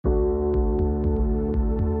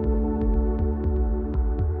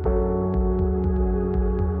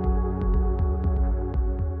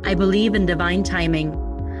I believe in divine timing.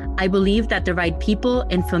 I believe that the right people,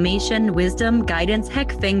 information, wisdom, guidance,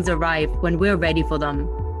 heck, things arrive when we're ready for them.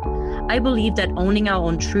 I believe that owning our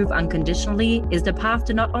own truth unconditionally is the path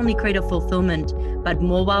to not only greater fulfillment, but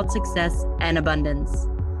more wild success and abundance.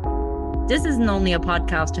 This isn't only a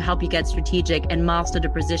podcast to help you get strategic and master the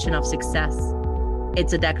precision of success.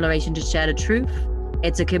 It's a declaration to share the truth.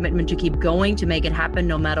 It's a commitment to keep going to make it happen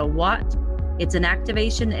no matter what. It's an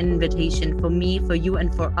activation and invitation for me, for you,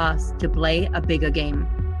 and for us to play a bigger game.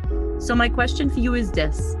 So my question for you is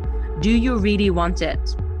this: do you really want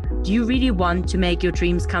it? Do you really want to make your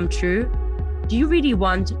dreams come true? Do you really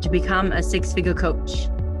want to become a six-figure coach?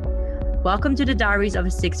 Welcome to the Diaries of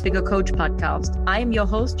a Six-Figure Coach podcast. I am your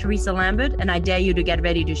host, Teresa Lambert, and I dare you to get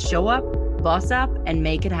ready to show up, boss up, and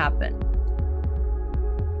make it happen.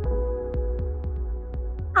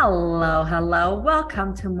 Hello.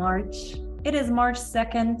 Welcome to March. It is March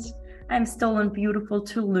 2nd. I'm still in beautiful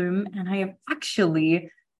Tulum, and I have actually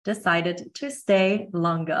decided to stay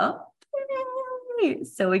longer. Yay!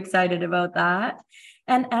 So excited about that.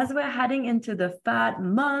 And as we're heading into the third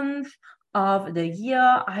month of the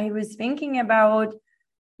year, I was thinking about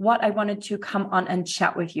what I wanted to come on and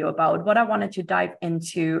chat with you about, what I wanted to dive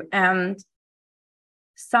into. And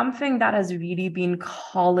something that has really been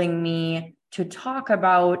calling me to talk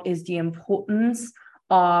about is the importance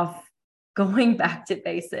of going back to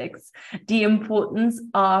basics, the importance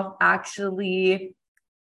of actually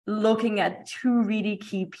looking at two really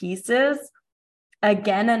key pieces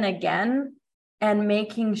again and again, and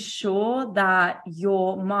making sure that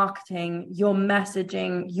your marketing, your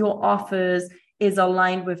messaging, your offers is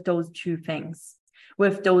aligned with those two things,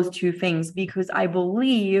 because I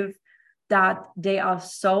believe that they are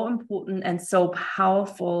so important and so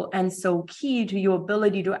powerful and so key to your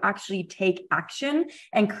ability to actually take action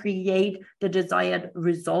and create the desired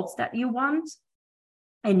results that you want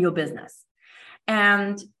in your business.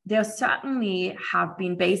 And there certainly have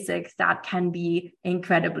been basics that can be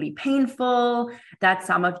incredibly painful, that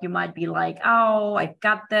some of you might be like, oh, I've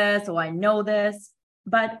got this, or I know this.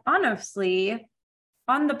 But honestly,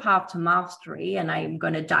 on the path to mastery, and I'm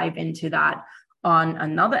going to dive into that on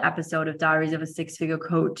another episode of Diaries of a Six-Figure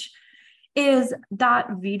Coach, is that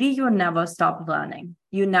really you never stop learning.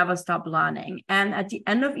 You never stop learning. And at the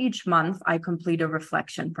end of each month, I complete a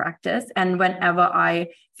reflection practice. And whenever I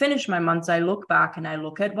finish my months, I look back and I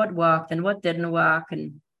look at what worked and what didn't work.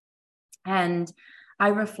 And I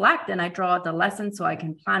reflect and I draw out the lessons so I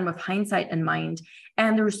can plan with hindsight in mind.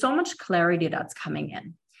 And there's so much clarity that's coming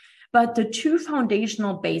in. But the two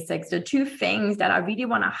foundational basics, the two things that I really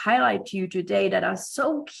want to highlight to you today that are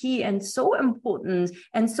so key and so important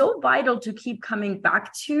and so vital to keep coming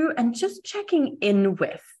back to and just checking in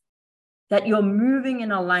with, that you're moving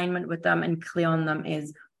in alignment with them and clear on them,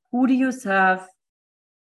 is: who do you serve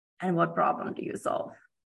and what problem do you solve?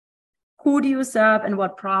 Who do you serve and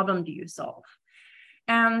what problem do you solve?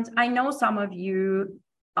 And I know some of you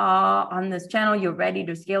are on this channel, you're ready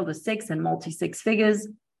to scale to six and multi-six figures.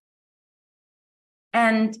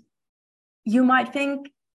 And you might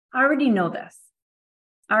think, I already know this.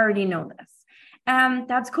 And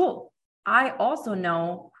that's cool. I also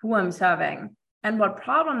know who I'm serving and what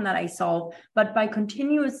problem that I solve. But by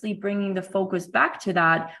continuously bringing the focus back to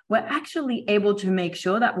that, we're actually able to make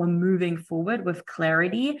sure that we're moving forward with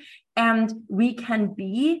clarity, and we can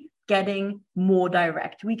be getting more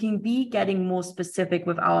direct. We can be getting more specific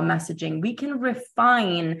with our messaging. We can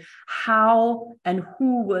refine how and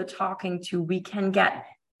who we're talking to. We can get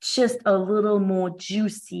just a little more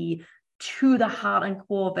juicy to the heart and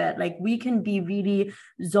core of it. Like, we can be really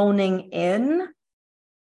zoning in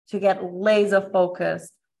to get laser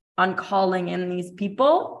focused on calling in these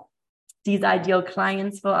people, these ideal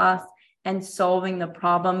clients for us, and solving the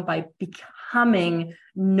problem by becoming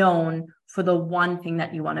known for the one thing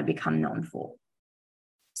that you want to become known for.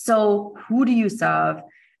 So who do you serve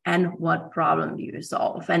and what problem do you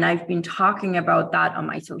solve? And I've been talking about that on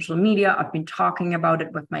my social media. I've been talking about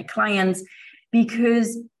it with my clients,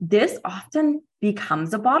 because this often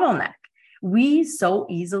becomes a bottleneck. We so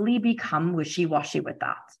easily become wishy-washy with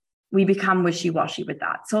that.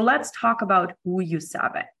 So let's talk about who you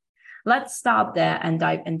serve it. Let's stop there and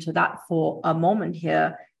dive into that for a moment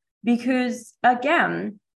here, because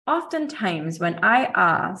again, oftentimes when I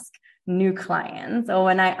ask new clients, or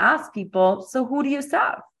when I ask people, so who do you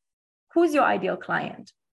serve? Who's your ideal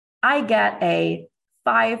client? I get a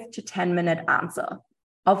 5 to 10 minute answer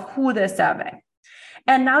of who they're serving.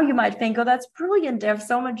 And now you might think, oh, that's brilliant. There's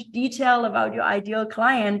so much detail about your ideal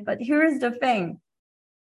client. But here's the thing.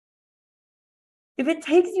 If it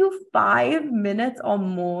takes you 5 minutes or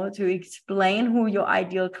more to explain who your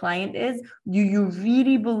ideal client is, do you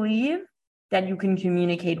really believe that you can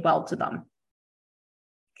communicate well to them?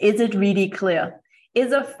 Is it really clear?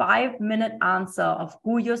 Is a 5-minute answer of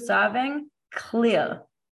who you're serving clear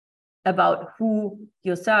about who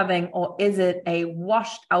you're serving, or is it a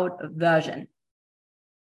washed out version?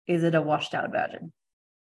 Is it a washed out version?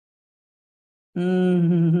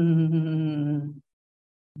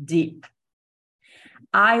 Deep.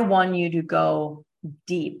 I want you to go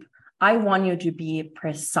deep. I want you to be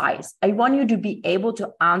precise. I want you to be able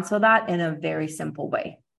to answer that in a very simple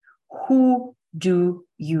way. Who do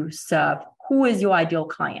you serve? Who is your ideal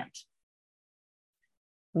client?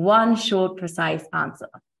 One short, precise answer.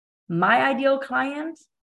 My ideal client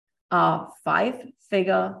are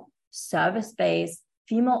 5-figure, service-based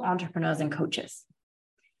female entrepreneurs and coaches.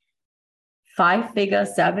 5-figure,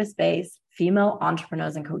 service-based female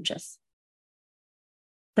entrepreneurs and coaches.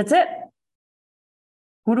 That's it.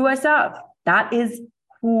 Who do I serve? That is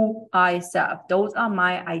who I serve. Those are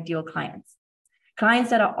my ideal clients.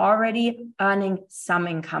 Clients that are already earning some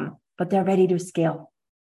income, but they're ready to scale.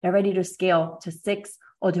 They're ready to scale to 6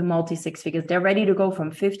 or to multi-6 figures. They're ready to go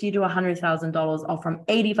from $50,000 to $100,000 or from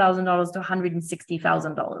 $80,000 to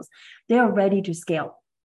 $160,000. They're ready to scale.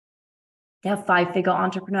 They're 5-figure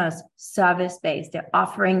entrepreneurs, service-based. They're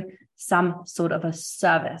offering some sort of a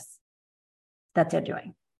service that they're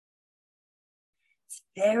doing. It's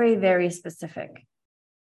very, very specific.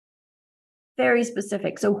 Very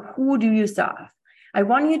specific. So who do you serve? I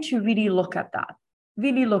want you to really look at that.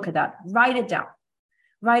 Really look at that. Write it down.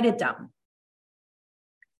 Write it down.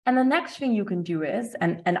 And the next thing you can do is,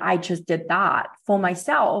 and I just did that for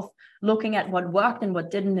myself, looking at what worked and what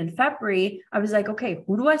didn't in February, I was like, okay,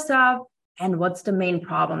 who do I serve? And what's the main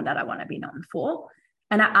problem that I want to be known for?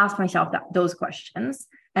 And I asked myself those questions,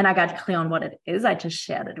 and I got clear on what it is. I just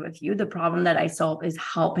shared it with you. The problem that I solve is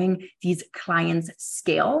helping these clients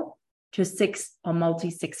scale to 6 or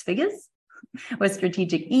multi-6 figures with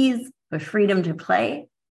strategic ease, with freedom to play.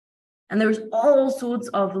 And there's all sorts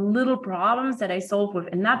of little problems that I solve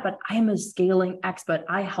within that, but I am a scaling expert.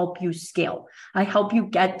 I help you scale. I help you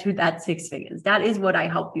get to that 6 figures. That is what I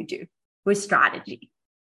help you do with strategy.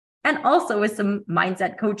 And also with some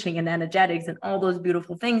mindset coaching and energetics and all those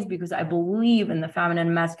beautiful things, because I believe in the feminine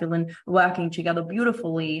and masculine working together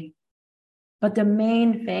beautifully. But the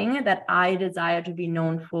main thing that I desire to be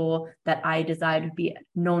known for, that I desire to be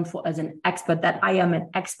known for as an expert, that I am an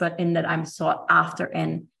expert in, that I'm sought after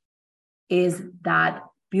in, is that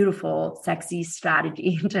beautiful, sexy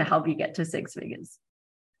strategy to help you get to 6 figures,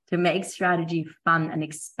 to make strategy fun and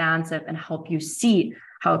expansive and help you see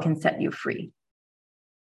how it can set you free.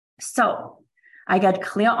 So I get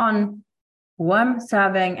clear on who I'm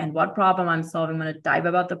serving and what problem I'm solving. I'm going to dive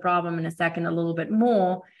about the problem in a second a little bit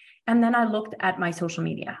more. And then I looked at my social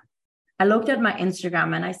media. I looked at my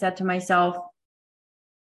Instagram and I said to myself,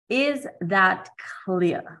 is that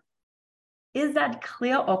clear? Is that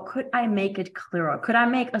clear, or could I make it clearer? Could I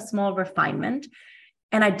make a small refinement?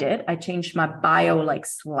 And I did. I changed my bio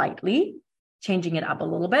slightly, changing it up a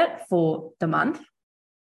little bit for the month.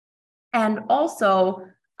 And also,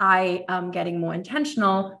 I am getting more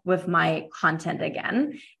intentional with my content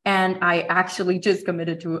again. And I actually just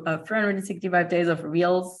committed to 365 days of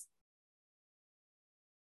Reels.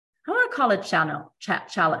 I want to call it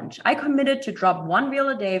challenge. I committed to drop 1 reel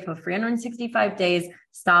a day for 365 days,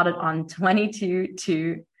 started on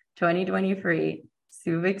 22/2/2023.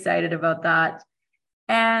 Super excited about that.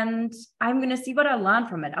 And I'm going to see what I learn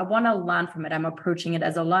from it. I want to learn from it. I'm approaching it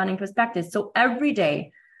as a learning perspective. So every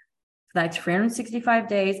day, that's 365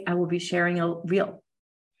 days, I will be sharing a reel.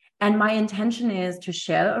 And my intention is to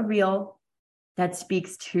share a reel that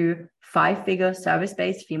speaks to 5-figure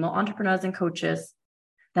service-based female entrepreneurs and coaches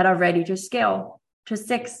that are ready to scale to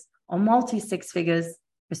 6 or multi-6 figures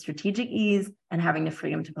with strategic ease and having the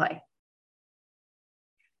freedom to play.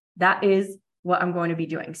 That is what I'm going to be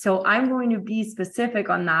doing. So I'm going to be specific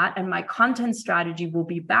on that, and my content strategy will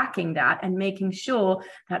be backing that and making sure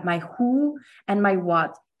that my who and my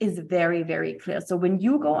what is very, very clear. So when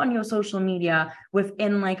you go on your social media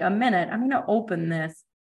within a minute, I'm going to open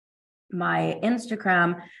my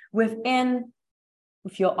Instagram within,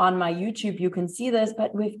 if you're on my YouTube, you can see this,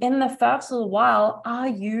 but within the first little while, are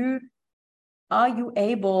you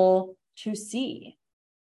able to see?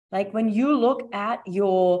 When you look at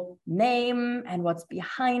your name and what's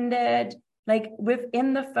behind it,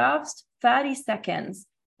 within the first 30 seconds,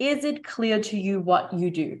 is it clear to you what you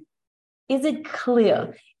do? Is it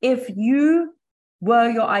clear? If you were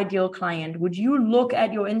your ideal client, would you look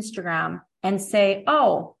at your Instagram and say,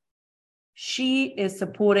 oh, she is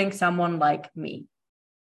supporting someone like me?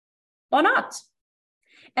 or not.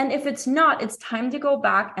 And if it's not, it's time to go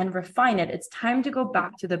back and refine it. It's time to go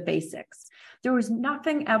back to the basics. There is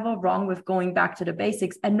nothing ever wrong with going back to the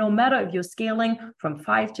basics. And no matter if you're scaling from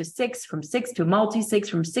 5 to 6, from 6 to multi-6,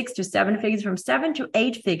 from 6 to 7 figures, from 7 to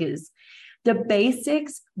 8 figures, the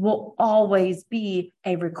basics will always be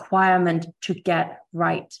a requirement to get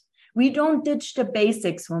right. We don't ditch the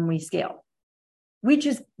basics when we scale. We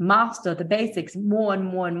just master the basics more and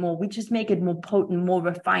more and more. We just make it more potent, more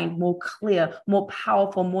refined, more clear, more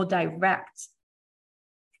powerful, more direct.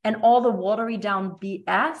 And all the watery down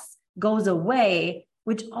BS goes away,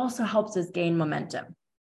 which also helps us gain momentum.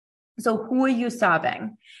 So who are you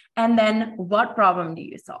serving? And then what problem do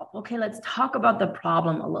you solve? Okay, let's talk about the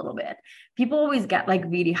problem a little bit. People always get like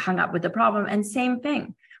really hung up with the problem. And same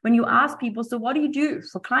thing, when you ask people, so what do you do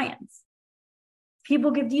for clients?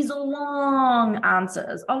 People give these long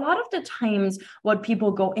answers. A lot of the times what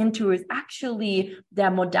people go into is actually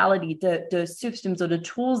their modality, the systems or the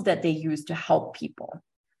tools that they use to help people,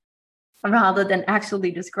 rather than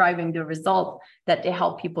actually describing the result that they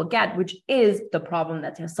help people get, which is the problem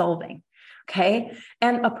that they're solving. Okay.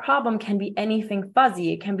 And a problem can be anything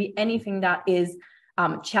fuzzy. It can be anything that is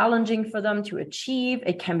challenging for them to achieve.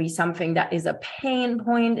 It can be something that is a pain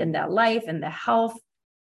point in their life, in their health,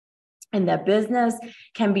 in their business,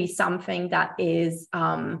 can be something that is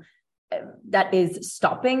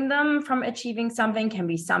stopping them from achieving something, can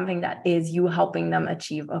be something that is you helping them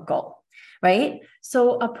achieve a goal, right?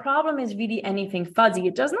 So a problem is really anything fuzzy.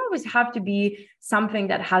 It doesn't always have to be something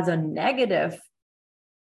that has a negative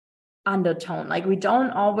undertone. Like we don't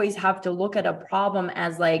always have to look at a problem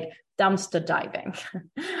as like dumpster diving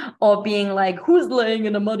or being like, who's laying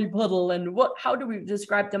in a muddy puddle and how do we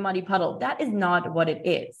describe the muddy puddle? That is not what it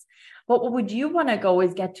is. But what would you want to go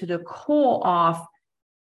is get to the core of,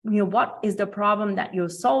 what is the problem that you're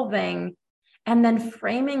solving, and then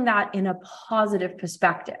framing that in a positive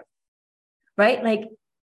perspective, right? Like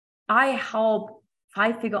I help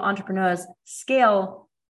 5-figure entrepreneurs scale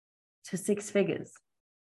to 6 figures.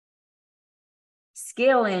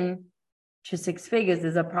 Scaling to 6 figures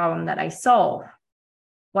is a problem that I solve.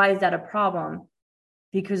 Why is that a problem?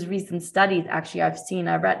 Because recent studies, actually,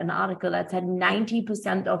 I read an article that said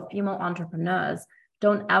 90% of female entrepreneurs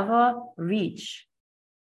don't ever reach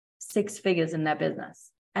 6 figures in their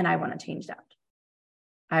business. And I want to change that.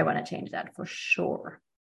 I want to change that for sure.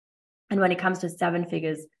 And when it comes to 7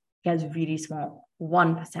 figures, it gets really small,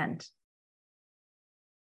 1%.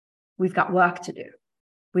 We've got work to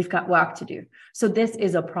do. So this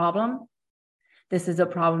is a problem. This is a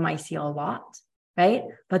problem I see a lot. Right?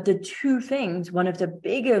 But the two things, one of the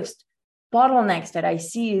biggest bottlenecks that I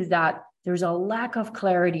see is that there's a lack of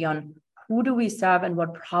clarity on who do we serve and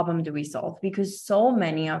what problem do we solve? Because so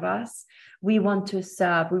many of us, we want to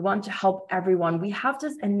serve, we want to help everyone. We have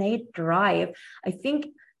this innate drive. I think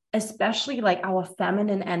especially like our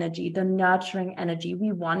feminine energy, the nurturing energy,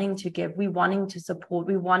 we wanting to give, we wanting to support,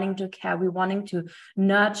 we wanting to care, we wanting to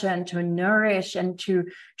nurture and to nourish and to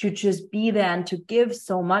just be there and to give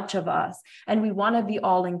so much of us. And we want to be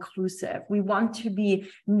all inclusive. We want to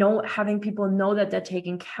be having people know that they're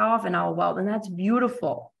taken care of in our world. And that's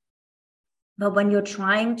beautiful. But when you're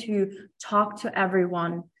trying to talk to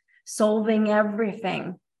everyone, solving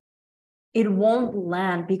everything, it won't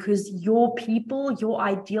land because your people, your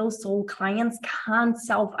ideal soul clients can't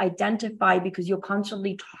self-identify because you're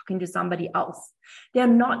constantly talking to somebody else. They're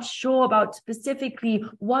not sure about specifically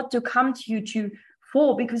what to come to you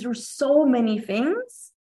for because there's so many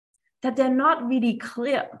things that they're not really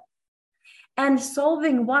clear. And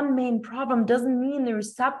solving one main problem doesn't mean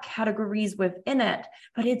there's subcategories within it,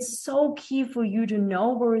 but it's so key for you to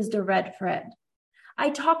know where is the red thread.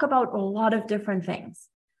 I talk about a lot of different things.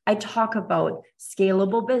 I talk about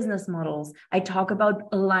scalable business models. I talk about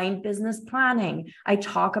aligned business planning. I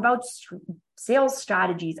talk about sales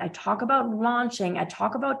strategies. I talk about launching. I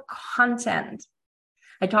talk about content.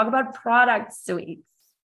 I talk about product suites.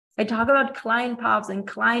 I talk about client paths and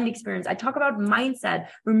client experience. I talk about mindset,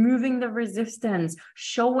 removing the resistance,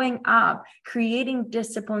 showing up, creating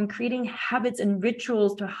discipline, creating habits and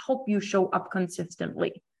rituals to help you show up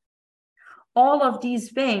consistently. All of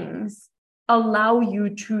these things allow you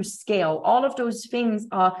to scale. All of those things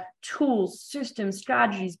are tools, systems,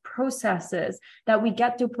 strategies, processes that we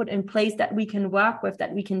get to put in place that we can work with,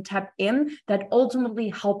 that we can tap in, that ultimately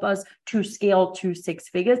help us to scale to 6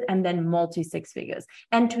 figures and then multi 6 figures,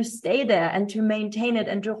 and to stay there and to maintain it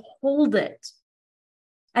and to hold it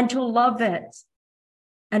and to love it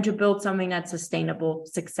and to build something that's sustainable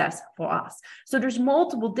success for us. So there's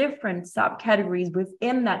multiple different subcategories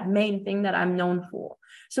within that main thing that I'm known for.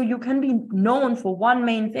 So you can be known for one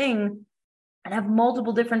main thing, and have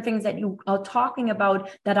multiple different things that you are talking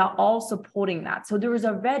about that are all supporting that. So there is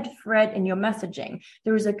a red thread in your messaging.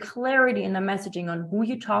 There is a clarity in the messaging on who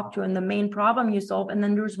you talk to and the main problem you solve. And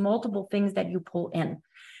then there's multiple things that you pull in.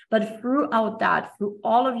 But throughout that, through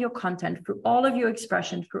all of your content, through all of your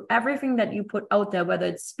expression, through everything that you put out there, whether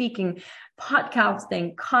it's speaking,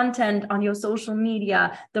 podcasting, content on your social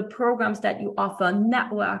media, the programs that you offer,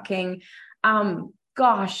 networking,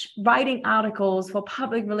 writing articles for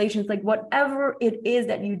public relations, like whatever it is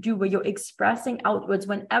that you do where you're expressing outwards,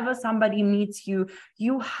 whenever somebody meets you,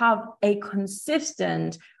 you have a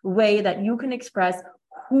consistent way that you can express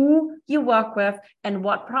who you work with and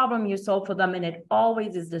what problem you solve for them. And it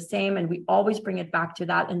always is the same. And we always bring it back to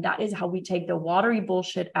that. And that is how we take the watery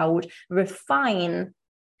bullshit out, refine,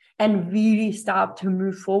 and really start to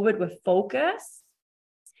move forward with focus.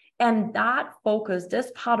 And that focus,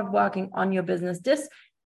 this part of working on your business, this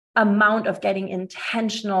amount of getting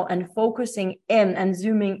intentional and focusing in and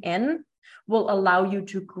zooming in will allow you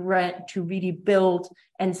to really build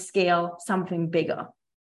and scale something bigger.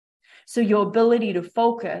 So your ability to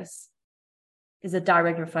focus is a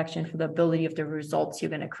direct reflection for the ability of the results you're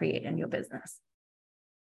going to create in your business.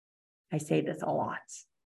 I say this a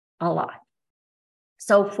lot.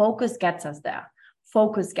 So focus gets us there.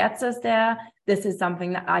 Focus gets us there. This is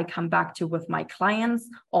something that I come back to with my clients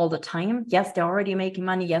all the time. Yes, they're already making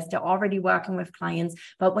money. Yes, they're already working with clients.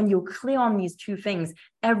 But when you're clear on these two things,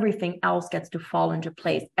 everything else gets to fall into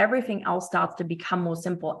place. Everything else starts to become more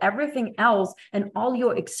simple. Everything else and all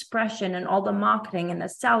your expression and all the marketing and the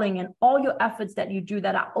selling and all your efforts that you do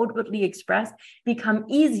that are outwardly expressed become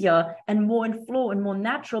easier and more in flow and more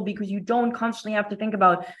natural, because you don't constantly have to think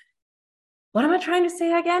about, what am I trying to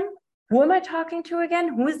say again? Who am I talking to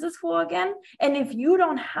again? Who is this for again? And if you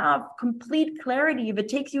don't have complete clarity, if it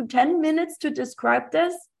takes you 10 minutes to describe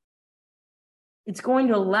this, it's going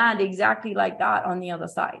to land exactly like that on the other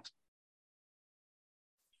side.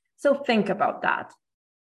 So think about that.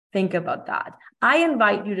 I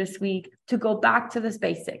invite you this week to go back to this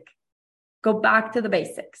basic. Go back to the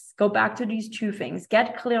basics. Go back to these two things.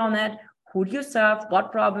 Get clear on it. Who do you serve?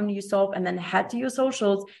 What problem do you solve? And then head to your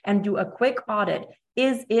socials and do a quick audit.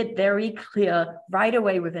 Is it very clear right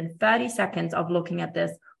away within 30 seconds of looking at this,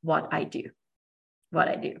 what I do?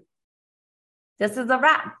 This is a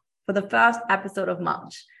wrap for the first episode of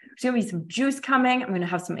March. There's going to be some juice coming. I'm going to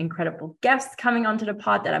have some incredible guests coming onto the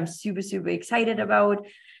pod that I'm super, super excited about.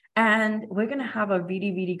 And we're going to have a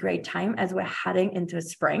really, really great time as we're heading into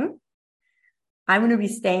spring. I'm going to be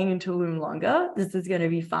staying in Tulum longer. This is going to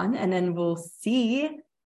be fun. And then we'll see. I'm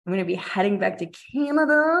going to be heading back to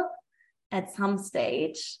Canada at some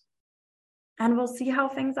stage, and we'll see how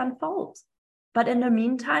things unfold. But in the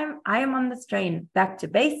meantime, I am on this train back to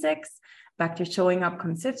basics, back to showing up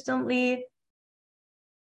consistently,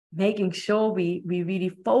 making sure we really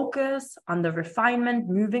focus on the refinement,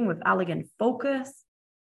 moving with elegant focus.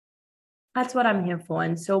 That's what I'm here for.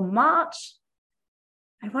 And so March,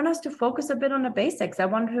 I want us to focus a bit on the basics. I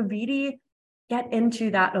want to really get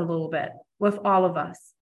into that a little bit with all of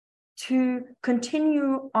us, to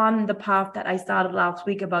continue on the path that I started last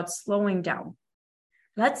week about slowing down.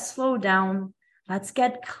 Let's slow down. Let's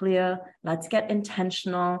get clear. Let's get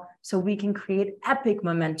intentional so we can create epic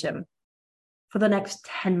momentum for the next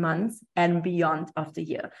 10 months and beyond of the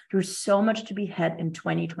year. There's so much to be had in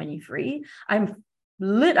 2023. I'm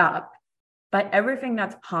lit up by everything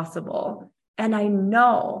that's possible. And I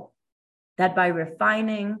know that by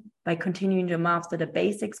refining, by continuing to master the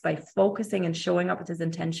basics, by focusing and showing up with this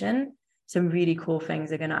intention, some really cool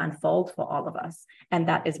things are going to unfold for all of us. And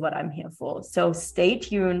that is what I'm here for. So stay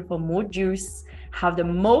tuned for more juice. Have the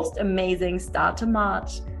most amazing start to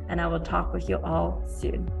March. And I will talk with you all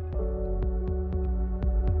soon.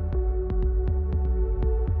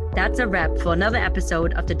 That's a wrap for another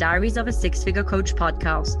episode of the Diaries of a Six-Figure Coach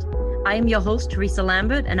podcast. I am your host, Teresa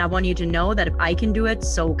Lambert, and I want you to know that if I can do it,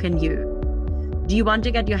 so can you. Do you want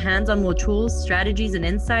to get your hands on more tools, strategies, and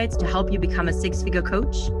insights to help you become a six-figure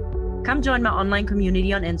coach? Come join my online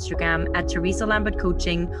community on Instagram at Teresa Lambert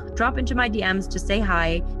Coaching, drop into my DMs to say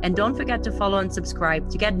hi, and don't forget to follow and subscribe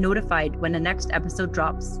to get notified when the next episode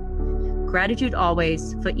drops. Gratitude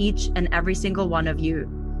always for each and every single one of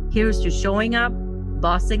you. Here's to showing up,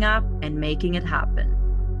 bossing up, and making it happen.